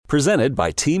Presented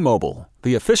by T-Mobile,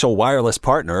 the official wireless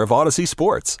partner of Odyssey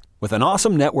Sports. With an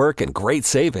awesome network and great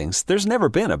savings, there's never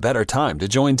been a better time to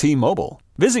join T-Mobile.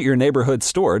 Visit your neighborhood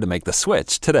store to make the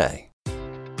switch today.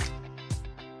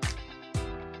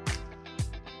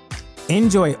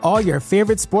 Enjoy all your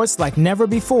favorite sports like never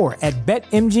before at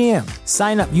BetMGM.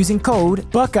 Sign up using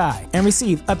code Buckeye and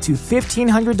receive up to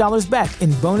 $1,500 back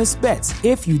in bonus bets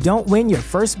if you don't win your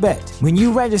first bet. When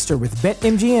you register with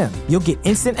BetMGM, you'll get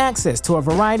instant access to a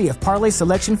variety of parlay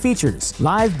selection features,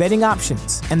 live betting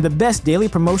options, and the best daily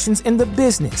promotions in the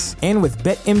business. And with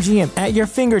BetMGM at your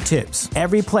fingertips,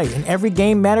 every play and every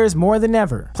game matters more than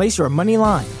ever. Place your money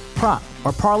line, prop,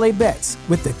 or parlay bets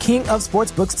with the king of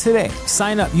sportsbooks today.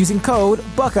 Sign up using code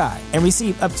Buckeye and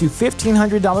receive up to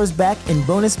 $1,500 back in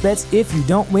bonus bets if you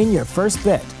don't win your first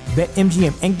bet.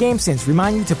 BetMGM and GameSense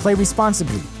remind you to play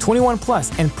responsibly. 21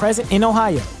 plus and present in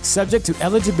Ohio, subject to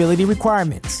eligibility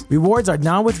requirements. Rewards are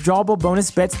non-withdrawable bonus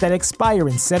bets that expire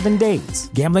in 7 days.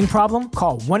 Gambling problem?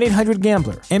 Call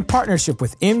 1-800-GAMBLER. In partnership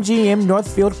with MGM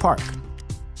Northfield Park.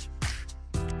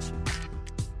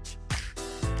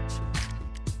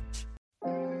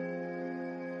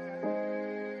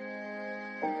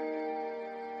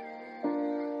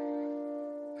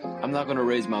 I'm not going to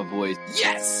raise my voice.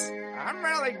 Yes! I'm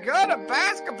really good at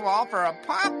basketball for a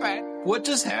puppet. What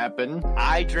just happened?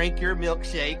 I drink your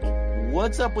milkshake.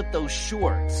 What's up with those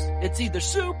shorts? It's either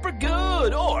super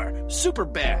good or super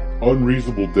bad.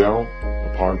 Unreasonable Doubt,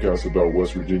 a podcast about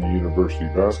West Virginia University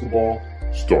basketball,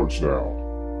 starts now.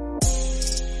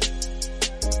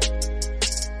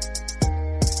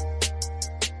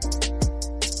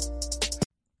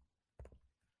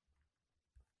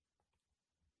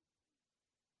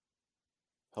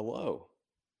 Hello,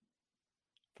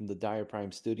 from the Dyer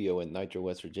Prime studio in Nitro,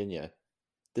 West Virginia.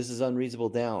 This is Unreasonable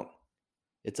Doubt.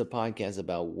 It's a podcast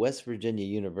about West Virginia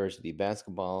University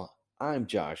basketball. I'm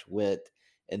Josh Witt,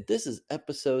 and this is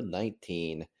episode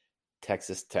 19,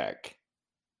 Texas Tech.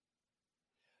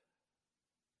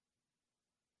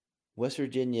 West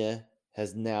Virginia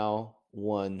has now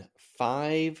won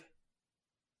 5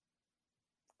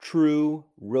 true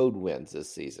road wins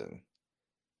this season.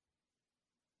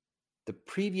 The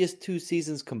previous 2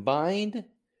 seasons combined,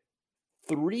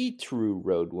 3 true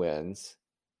road wins.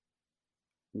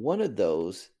 One of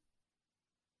those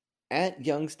at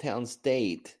Youngstown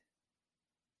State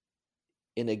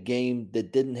in a game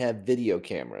that didn't have video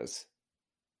cameras.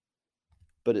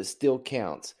 But it still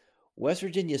counts. West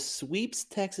Virginia sweeps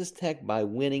Texas Tech by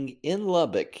winning in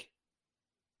Lubbock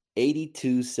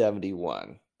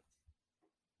 82-71.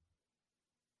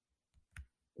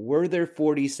 Were there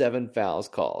 47 fouls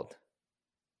called?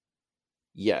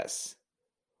 Yes.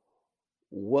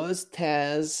 Was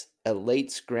Taz a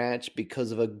late scratch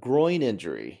because of a groin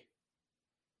injury?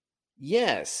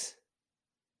 Yes.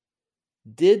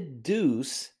 Did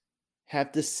Deuce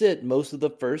have to sit most of the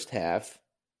first half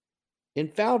in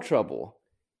foul trouble?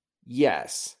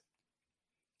 Yes.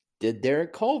 Did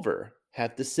Derek Culver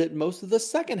have to sit most of the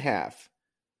second half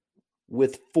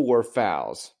with 4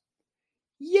 fouls?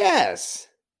 Yes.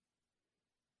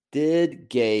 Did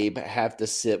Gabe have to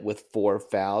sit with 4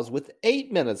 fouls with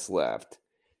 8 minutes left?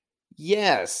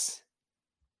 Yes.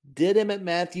 Did Emmett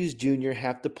Matthews Jr.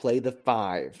 have to play the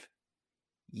 5?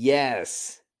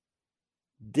 Yes.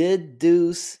 Did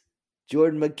Deuce,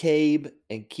 Jordan McCabe,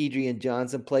 and Kedrian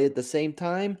Johnson play at the same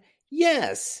time?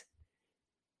 Yes.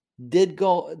 Did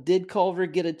Culver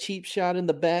get a cheap shot in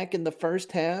the back in the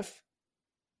first half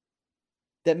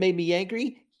that made me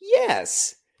angry?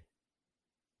 Yes.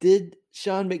 Did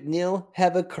Sean McNeil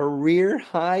have a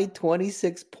career-high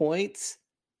 26 points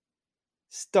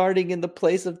starting in the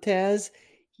place of Taz?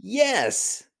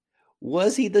 Yes.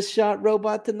 Was he the shot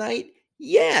robot tonight?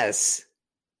 Yes.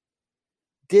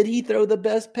 Did he throw the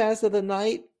best pass of the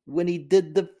night when he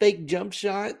did the fake jump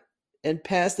shot and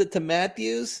passed it to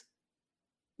Matthews?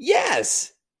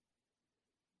 Yes.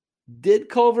 Did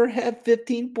Culver have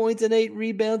 15 points and 8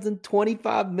 rebounds in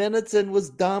 25 minutes and was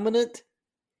dominant?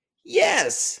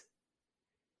 Yes.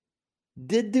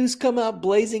 Did Deuce come out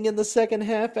blazing in the second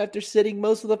half after sitting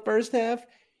most of the first half?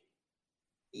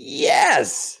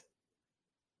 Yes.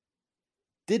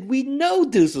 Did we know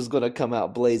Deuce was going to come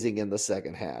out blazing in the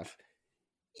second half?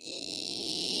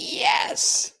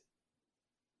 Yes.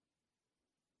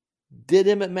 Did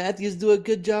Emmett Matthews do a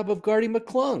good job of guarding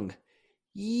McClung?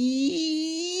 Yes.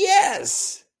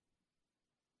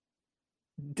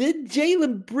 Did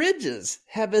Jalen Bridges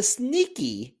have a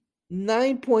sneaky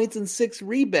 9 points and 6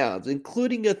 rebounds,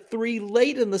 including a 3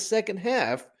 late in the second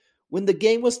half when the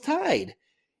game was tied?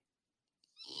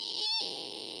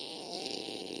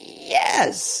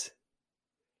 Yes.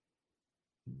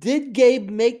 Did Gabe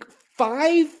make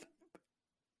 5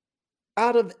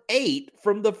 out of 8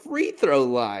 from the free throw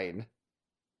line.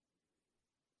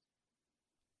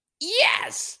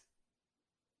 Yes!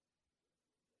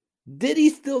 Did he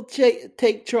still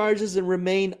take charges and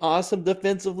remain awesome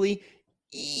defensively?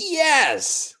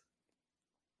 Yes!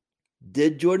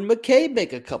 Did Jordan McCabe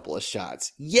make a couple of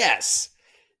shots? Yes!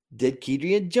 Did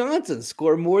Kedrian Johnson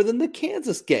score more than the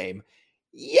Kansas game?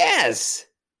 Yes!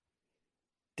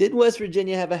 Did West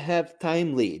Virginia have a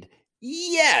halftime lead?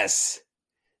 Yes!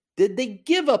 Did they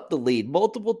give up the lead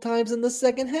multiple times in the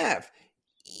second half?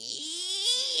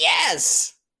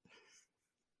 Yes!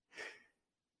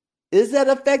 Is that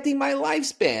affecting my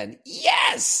lifespan?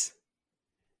 Yes!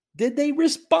 Did they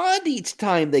respond each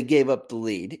time they gave up the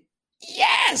lead?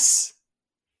 Yes!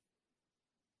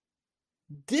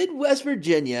 Did West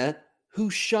Virginia, who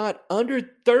shot under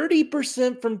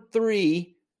 30% from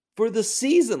 3 for the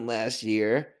season last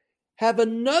year, have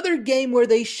another game where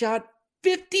they shot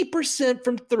 50%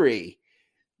 from 3?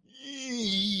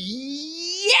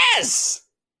 Yes!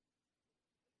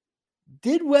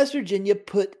 Did West Virginia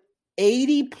put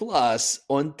 80 plus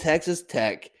on Texas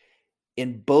Tech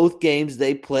in both games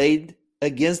they played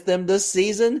against them this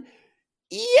season?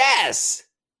 Yes!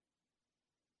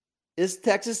 Is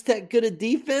Texas Tech good at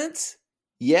defense?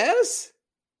 Yes?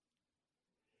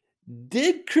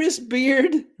 Did Chris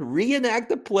Beard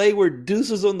reenact a play where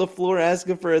Deuce was on the floor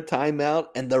asking for a timeout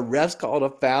and the refs called a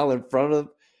foul in front of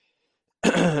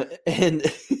and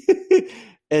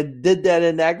and did that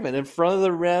enactment in front of the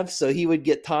refs so he would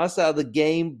get tossed out of the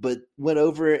game, but went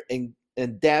over and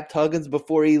dapped Huggins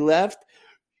before he left?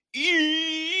 Yes!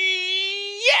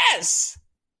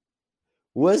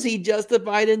 Was he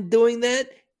justified in doing that?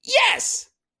 Yes!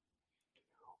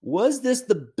 Was this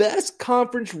the best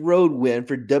conference road win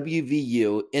for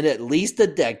WVU in at least a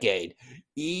decade?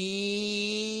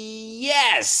 Yes!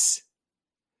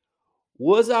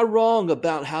 Was I wrong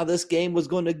about how this game was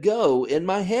going to go in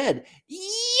my head?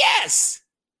 Yes!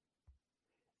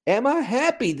 Am I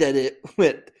happy that it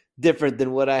went different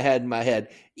than what I had in my head?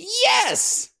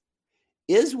 Yes!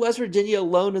 Is West Virginia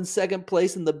alone in second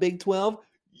place in the Big 12?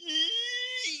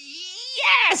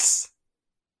 Yes!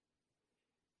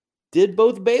 Did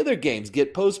both Baylor games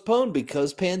get postponed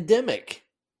because pandemic?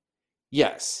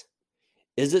 Yes.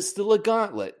 Is it still a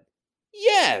gauntlet?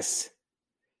 Yes.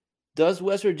 Does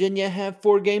West Virginia have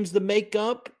 4 games to make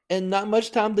up and not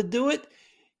much time to do it?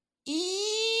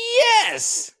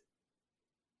 Yes.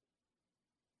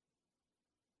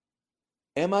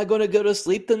 Am I going to go to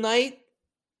sleep tonight?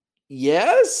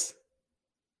 Yes.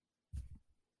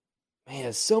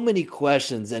 Man, so many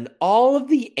questions, and all of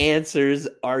the answers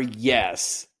are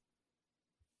yes.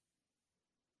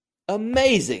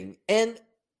 Amazing. And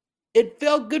it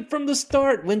felt good from the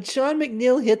start. When Sean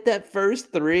McNeil hit that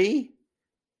first 3,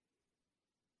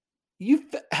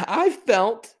 I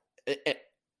felt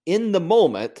in the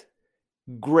moment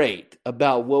great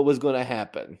about what was going to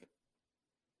happen.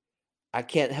 I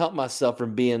can't help myself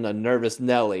from being a nervous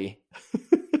Nelly.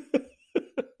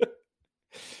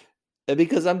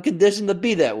 Because I'm conditioned to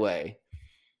be that way.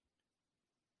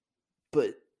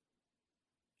 But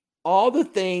all the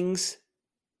things,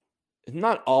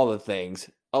 not all the things,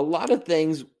 a lot of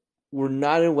things were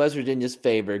not in West Virginia's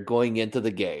favor going into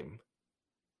the game.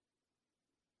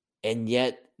 And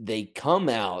yet they come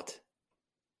out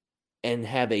and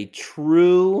have a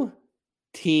true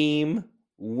team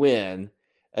win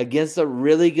against a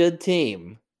really good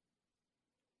team.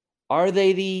 Are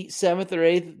they the 7th or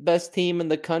 8th best team in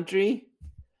the country?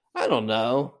 I don't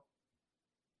know.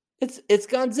 It's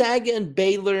Gonzaga and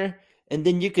Baylor, and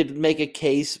then you could make a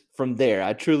case from there.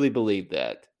 I truly believe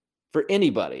that. For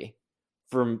anybody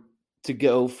to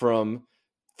go from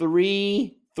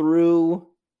 3 through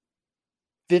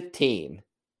 15.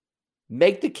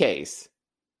 Make the case.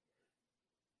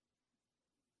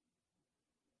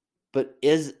 But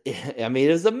it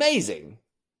is amazing.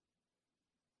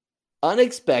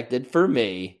 Unexpected for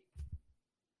me.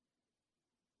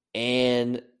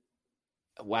 And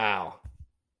wow.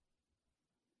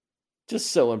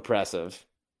 Just so impressive.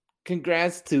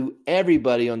 Congrats to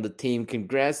everybody on the team.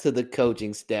 Congrats to the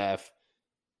coaching staff.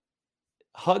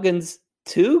 Huggins,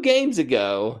 2 games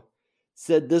ago,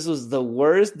 said this was the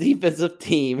worst defensive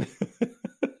team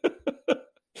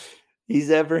he's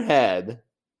ever had.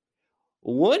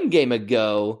 1 game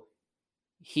ago,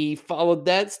 he followed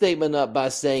that statement up by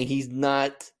saying he's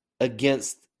not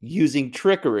against using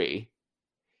trickery.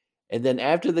 And then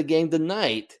after the game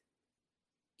tonight,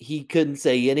 he couldn't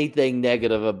say anything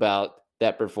negative about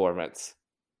that performance.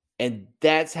 And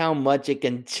that's how much it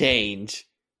can change.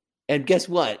 And guess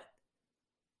what?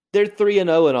 They're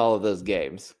 3-0 in all of those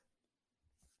games.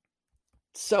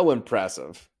 So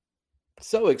impressive.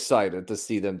 So excited to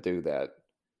see them do that.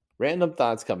 Random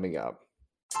thoughts coming up.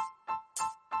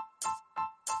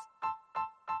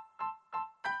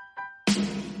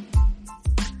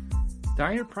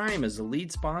 Dyer Prime is the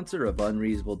lead sponsor of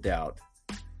Unreasonable Doubt.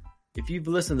 If you've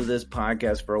listened to this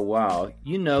podcast for a while,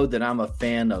 you know that I'm a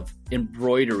fan of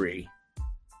embroidery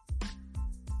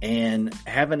and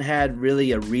haven't had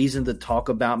really a reason to talk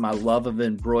about my love of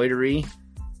embroidery.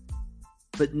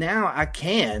 But now I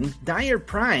can. Dyer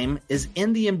Prime is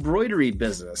in the embroidery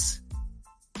business.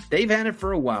 They've had it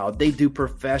for a while. They do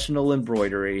professional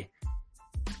embroidery,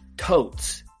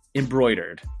 totes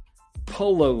embroidered,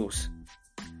 polos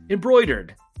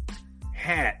embroidered,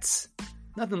 hats.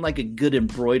 Nothing like a good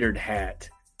embroidered hat.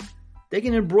 They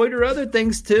can embroider other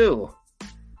things too.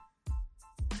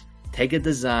 Take a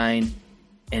design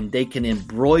and they can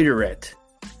embroider it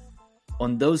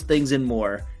on those things and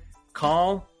more.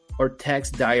 Call or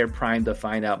text Dyer Prime to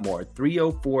find out more.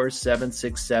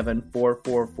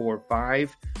 304-767-4445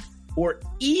 or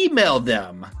email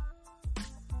them.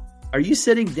 Are you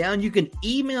sitting down? You can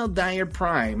email Dyer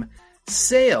Prime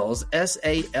sales,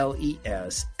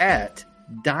 S-A-L-E-S, at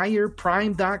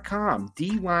dyerprime.com,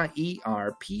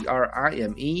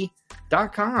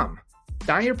 DYERPRIME.com.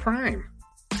 Dyer Prime.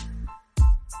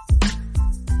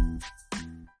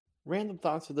 Random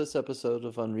thoughts for this episode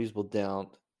of Unreasonable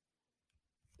Doubt.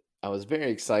 I was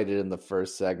very excited in the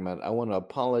first segment. I want to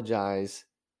apologize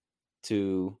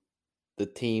to the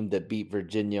team that beat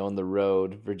Virginia on the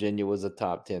road. Virginia was a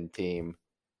top 10 team.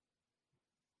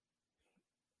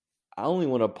 I only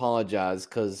want to apologize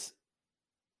because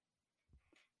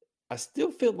I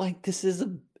still feel like this is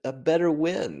a better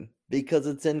win because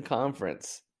it's in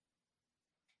conference.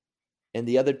 And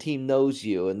the other team knows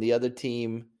you, and the other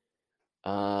team,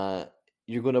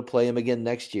 you're going to play them again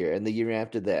next year, and the year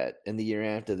after that, and the year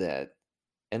after that.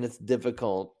 And it's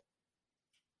difficult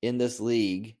in this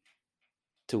league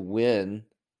to win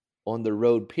on the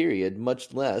road, period,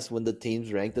 much less when the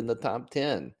team's ranked in the top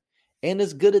 10 and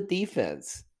is good at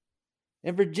defense.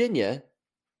 And Virginia,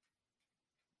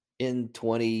 in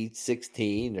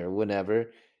 2016 or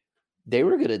whenever, they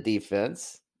were good at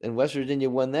defense, and West Virginia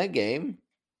won that game.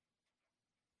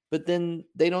 But then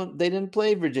they didn't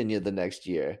play Virginia the next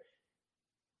year.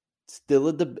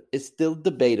 It's still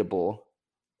debatable.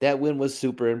 That win was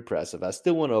super impressive. I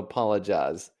still want to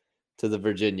apologize to the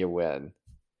Virginia win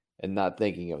and not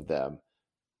thinking of them.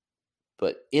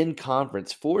 But in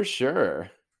conference, for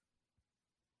sure,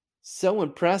 so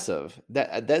impressive.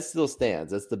 That still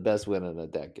stands. That's the best win in a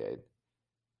decade.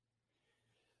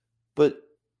 But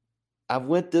I've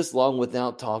went this long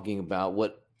without talking about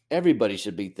what everybody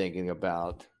should be thinking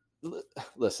about.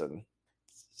 Listen,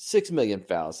 6 million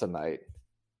fouls tonight,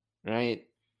 right?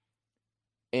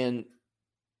 And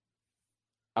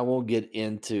I won't get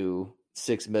into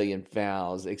 6 million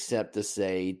fouls except to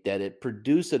say that it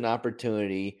produced an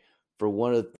opportunity for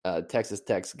one of Texas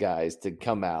Tech's guys to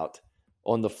come out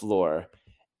on the floor.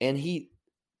 And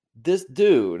this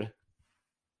dude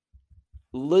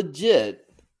legit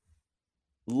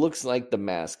looks like the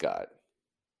mascot.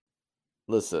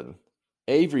 Listen,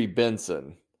 Avery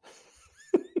Benson.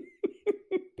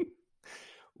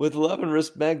 With love and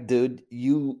respect, dude,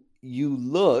 you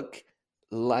look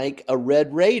like a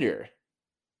Red Raider.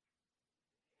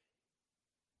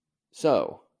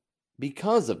 So,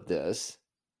 because of this,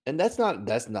 and that's not a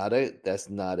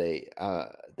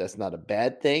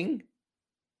bad thing.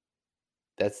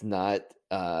 That's not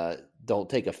don't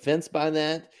take offense by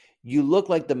that. You look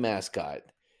like the mascot.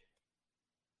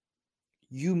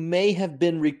 You may have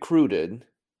been recruited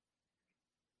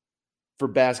for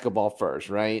basketball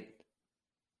first, right?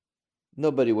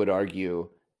 Nobody would argue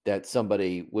that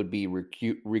somebody would be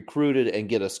recruited and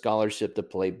get a scholarship to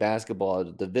play basketball at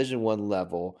a Division I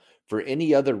level for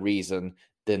any other reason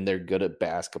than they're good at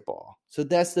basketball. So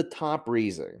that's the top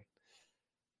reason.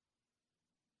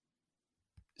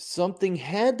 Something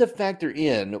had to factor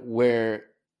in where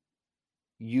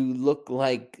you look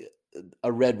like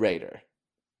a Red Raider.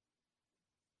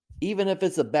 Even if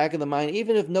it's the back of the mind,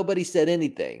 even if nobody said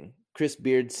anything, Chris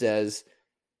Beard says,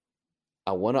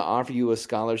 I want to offer you a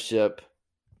scholarship.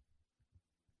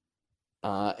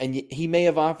 And he may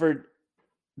have offered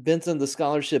Benson the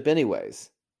scholarship anyways.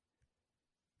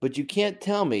 But you can't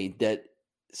tell me that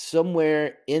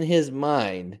somewhere in his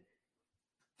mind,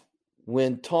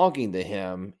 when talking to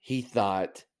him, he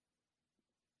thought,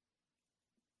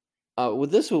 well,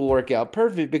 this will work out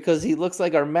perfect because he looks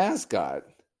like our mascot.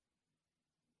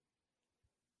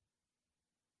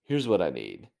 Here's what I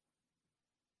need.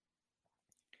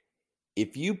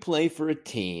 If you play for a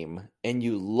team and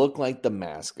you look like the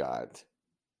mascot,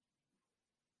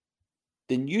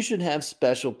 then you should have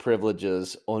special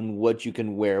privileges on what you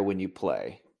can wear when you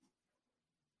play.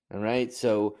 All right?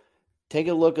 So take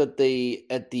a look at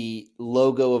the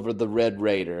logo of the Red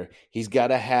Raider. He's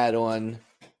got a hat on,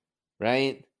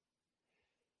 right?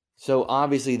 So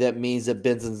obviously that means that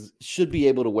Benson should be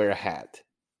able to wear a hat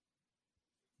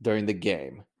during the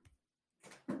game.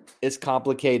 It's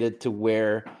complicated to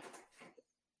wear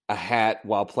a hat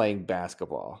while playing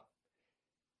basketball.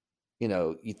 You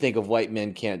know, you think of White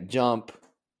Men Can't Jump.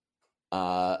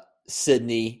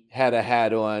 Sidney had a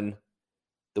hat on.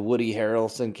 The Woody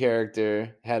Harrelson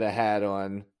character had a hat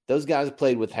on. Those guys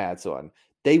played with hats on.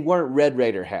 They weren't Red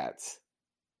Raider hats.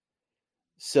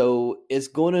 So it's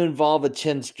going to involve a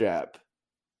chin strap,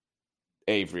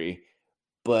 Avery.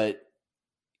 But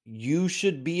you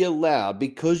should be allowed,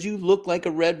 because you look like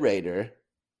a Red Raider,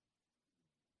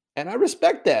 and I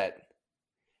respect that,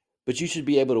 but you should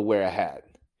be able to wear a hat.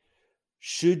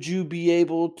 Should you be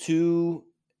able to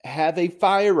have a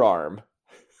firearm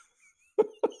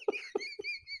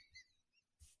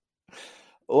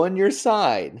on your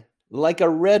side like a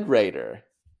Red Raider?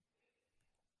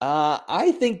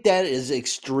 I think that is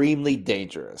extremely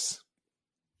dangerous.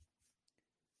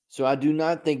 So I do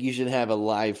not think you should have a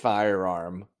live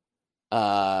firearm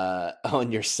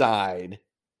on your side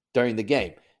during the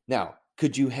game. Now,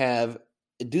 could you have...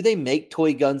 Do they make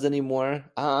toy guns anymore?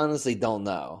 I honestly don't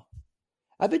know.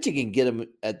 I bet you can get them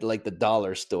at like the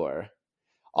dollar store.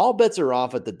 All bets are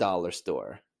off at the dollar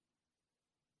store.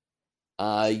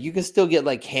 You can still get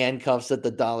like handcuffs at the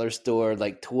dollar store,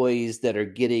 like toys that are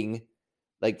getting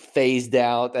like phased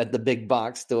out at the big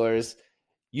box stores.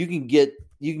 You can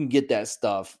get that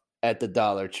stuff at the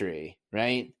Dollar Tree,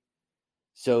 right?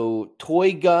 So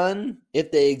toy gun,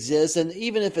 if they exist, and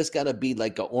even if it's got to be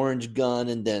like an orange gun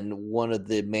and then one of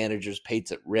the managers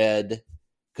paints it red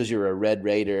because you're a Red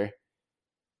Raider,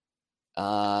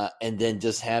 and then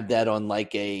just have that on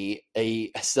like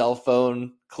a cell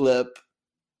phone clip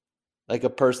like a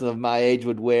person of my age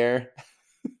would wear.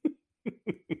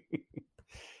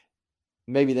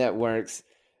 Maybe that works.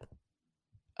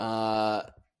 I'm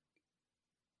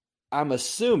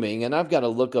assuming, and I've got to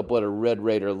look up what a Red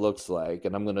Raider looks like,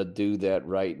 and I'm going to do that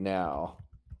right now.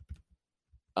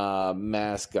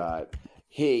 Mascot.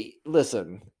 Hey,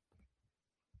 listen.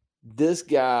 This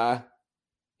guy,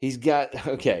 he's got...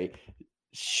 Okay.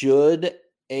 Should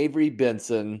Avery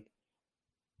Benson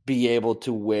be able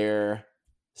to wear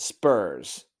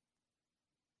spurs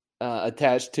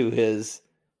attached to his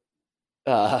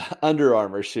Under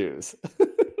Armour shoes?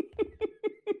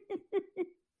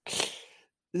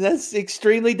 That's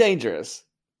extremely dangerous.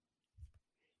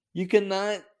 You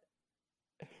cannot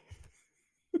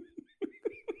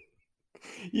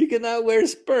wear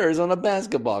spurs on a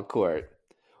basketball court,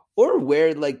 or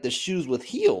wear like the shoes with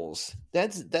heels.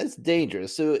 That's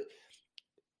dangerous. So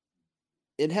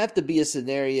it'd have to be a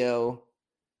scenario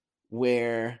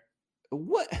where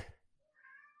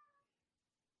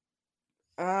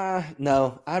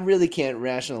no, I really can't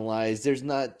rationalize. There's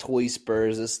not toy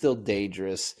spurs. It's still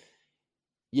dangerous.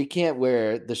 You can't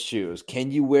wear the shoes. Can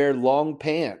you wear long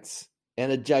pants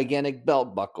and a gigantic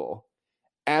belt buckle?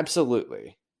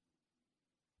 Absolutely.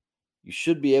 You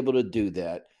should be able to do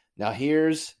that. Now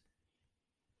here's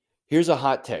a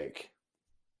hot take.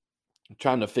 I'm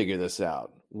trying to figure this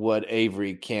out. What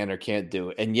Avery can or can't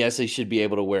do. And yes, he should be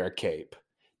able to wear a cape.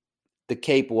 The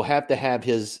cape will have to have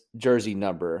his jersey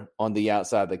number on the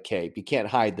outside of the cape. You can't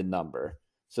hide the number.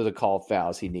 So to call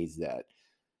fouls, he needs that.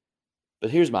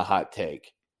 But here's my hot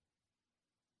take.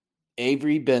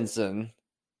 Avery Benson,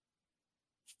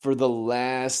 for the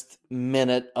last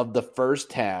minute of the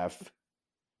first half,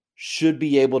 should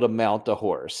be able to mount a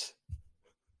horse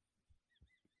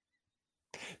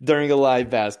during a live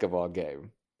basketball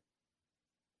game.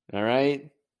 All right?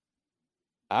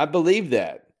 I believe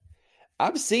that.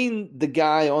 I've seen the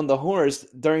guy on the horse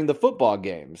during the football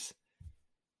games.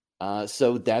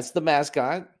 So that's the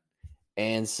mascot.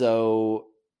 And so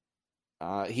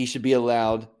he should be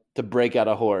allowed to break out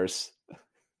a horse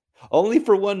only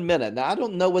for 1 minute. Now, I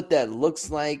don't know what that looks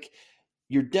like.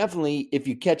 You're definitely, if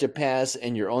you catch a pass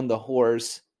and you're on the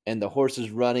horse and the horse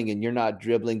is running and you're not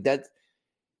dribbling, that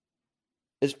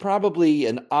is probably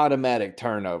an automatic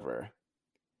turnover.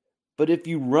 But if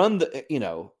you run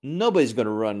nobody's going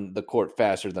to run the court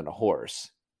faster than a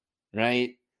horse,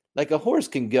 right? Like a horse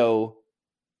can go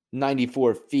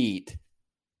 94 feet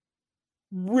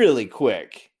really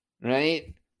quick,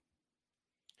 right?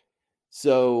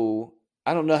 So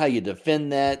I don't know how you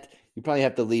defend that. You probably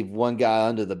have to leave one guy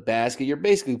under the basket. You're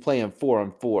basically playing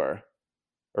 4-on-4 or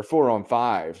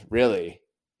 4-on-5, really,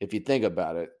 if you think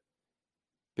about it,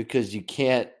 because you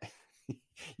can't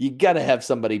You got to have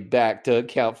somebody back to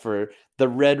account for the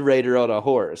Red Raider on a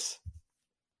horse.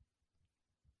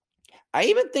 I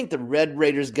even think the Red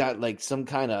Raiders got like some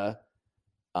kind of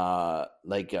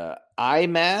like a eye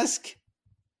mask.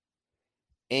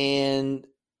 And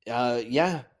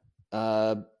Avery,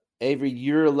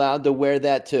 you're allowed to wear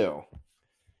that too.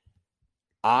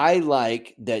 I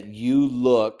like that you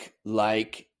look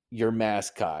like your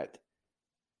mascot.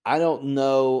 I don't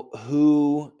know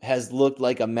who has looked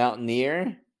like a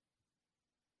Mountaineer,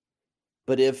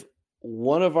 but if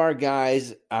one of our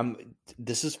guys,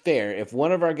 this is fair, if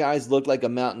one of our guys looked like a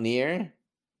Mountaineer,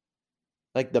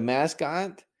 like the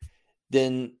mascot,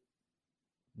 then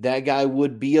that guy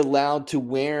would be allowed to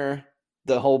wear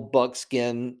the whole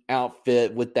buckskin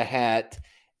outfit with the hat,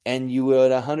 and you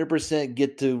would 100%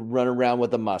 get to run around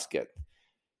with a musket.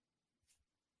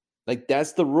 Like,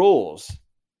 that's the rules.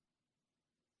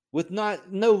 With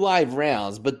no live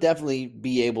rounds, but definitely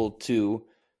be able to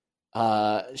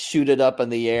shoot it up in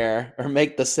the air or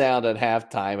make the sound at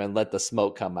halftime and let the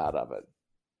smoke come out of it.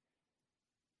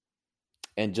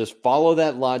 And just follow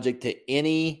that logic to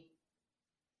any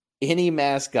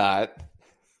mascot.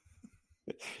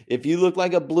 If you look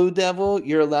like a Blue Devil,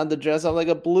 you're allowed to dress up like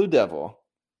a Blue Devil.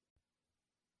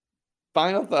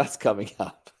 Final thoughts coming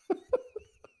up.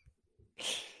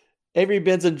 Avery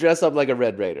Benson dressed up like a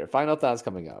Red Raider. Final thoughts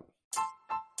coming up.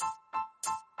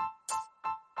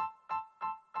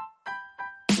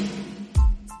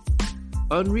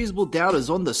 Unreasonable Doubt is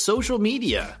on the social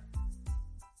media.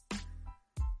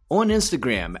 On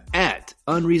Instagram at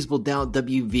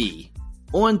UnreasonableDoubtWV.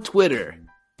 On Twitter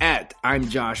at I'm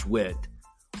Josh Witt.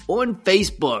 On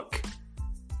Facebook.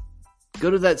 Go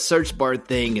to that search bar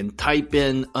thing and type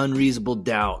in Unreasonable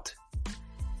Doubt.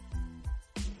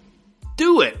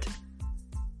 Do it.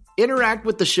 Interact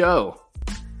with the show.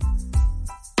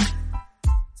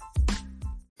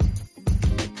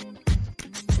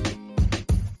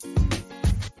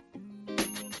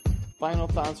 Final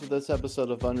thoughts for this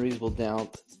episode of Unreasonable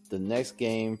Doubt. The next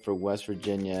game for West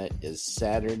Virginia is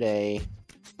Saturday,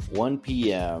 1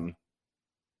 p.m.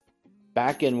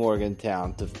 back in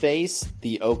Morgantown to face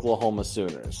the Oklahoma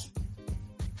Sooners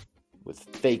with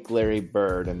fake Larry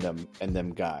Bird and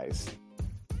them guys.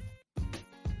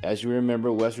 As you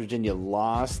remember, West Virginia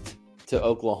lost to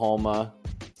Oklahoma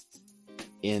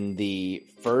in the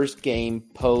first game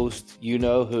post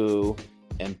you-know-who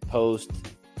and post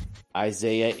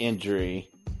Isaiah injury.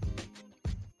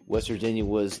 West Virginia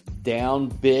was down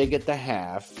big at the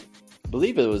half. I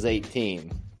believe it was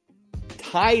 18.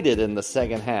 Tied it in the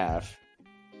second half.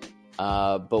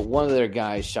 But one of their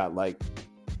guys shot like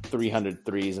 300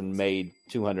 threes and made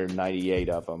 298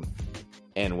 of them.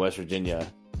 And West Virginia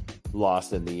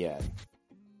lost in the end.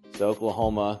 So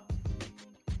Oklahoma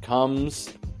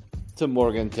comes to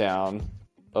Morgantown.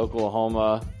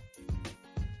 Oklahoma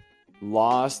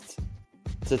lost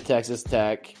to Texas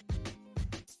Tech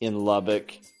in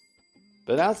Lubbock.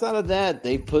 But outside of that,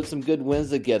 they put some good wins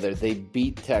together. They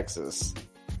beat Texas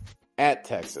at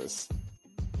Texas.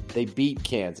 They beat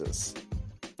Kansas.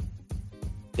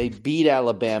 They beat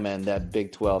Alabama in that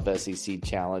Big 12 SEC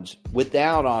challenge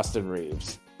without Austin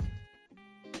Reeves.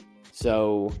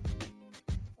 So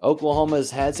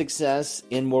Oklahoma's had success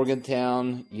in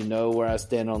Morgantown. You know where I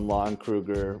stand on Lon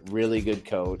Kruger. Really good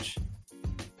coach.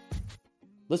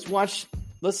 Let's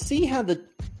see how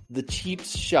the cheap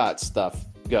shot stuff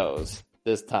goes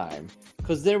this time.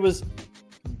 Because there was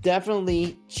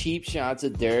definitely cheap shots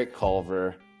at Derek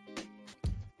Culver.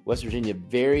 West Virginia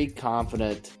very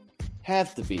confident.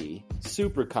 Have to be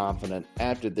super confident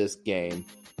after this game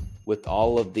with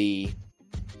all of the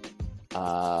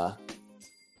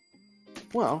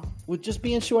with just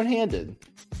being shorthanded.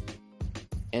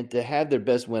 And to have their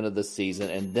best win of the season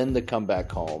and then to come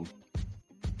back home.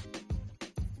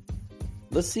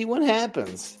 Let's see what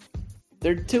happens.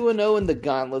 They're 2-0 in the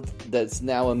gauntlet that's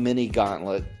now a mini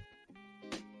gauntlet.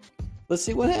 Let's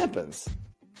see what happens.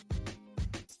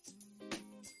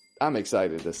 I'm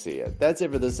excited to see it. That's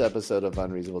it for this episode of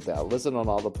Unreasonable Doubt. Listen on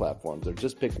all the platforms or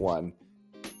just pick one.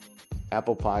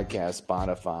 Apple Podcasts,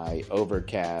 Spotify,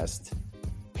 Overcast,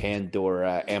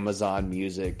 Pandora, Amazon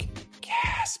Music,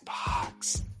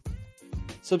 CastBox.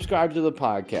 Subscribe to the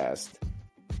podcast.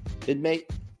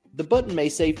 The button may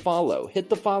say follow. Hit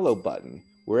the follow button.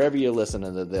 Wherever you're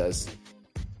listening to this,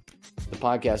 the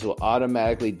podcast will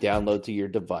automatically download to your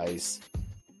device.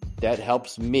 That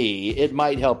helps me. It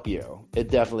might help you. It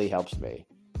definitely helps me.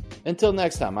 Until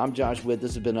next time, I'm Josh Witt.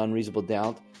 This has been Unreasonable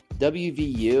Doubt.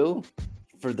 WVU,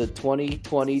 for the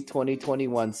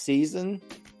 2020-2021 season,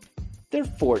 they're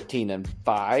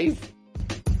 14-5.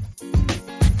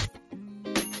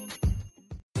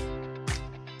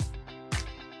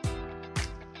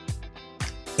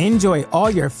 Enjoy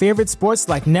all your favorite sports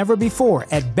like never before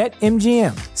at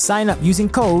BetMGM. Sign up using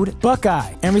code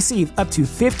Buckeye and receive up to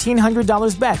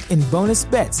 $1,500 back in bonus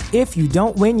bets if you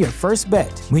don't win your first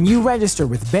bet. When you register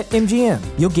with BetMGM,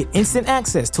 you'll get instant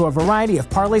access to a variety of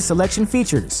parlay selection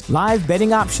features, live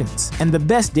betting options, and the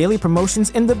best daily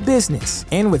promotions in the business.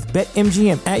 And with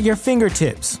BetMGM at your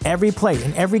fingertips, every play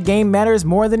and every game matters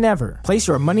more than ever. Place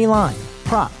your money line,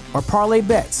 prop, or parlay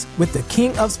bets with the king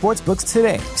of sportsbooks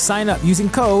today. Sign up using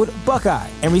code Buckeye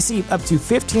and receive up to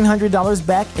 $1,500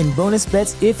 back in bonus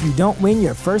bets if you don't win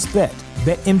your first bet.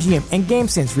 BetMGM and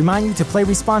GameSense remind you to play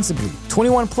responsibly.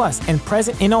 21 plus and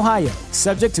present in Ohio,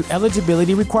 subject to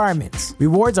eligibility requirements.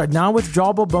 Rewards are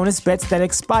non-withdrawable bonus bets that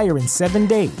expire in 7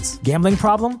 days. Gambling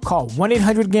problem? Call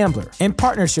 1-800-GAMBLER in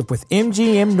partnership with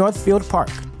MGM Northfield Park.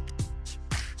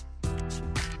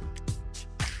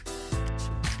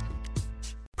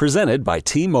 Presented by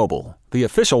T-Mobile, the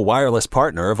official wireless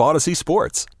partner of Odyssey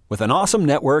Sports. With an awesome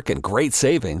network and great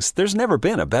savings, there's never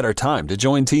been a better time to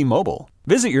join T-Mobile.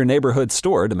 Visit your neighborhood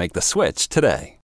store to make the switch today.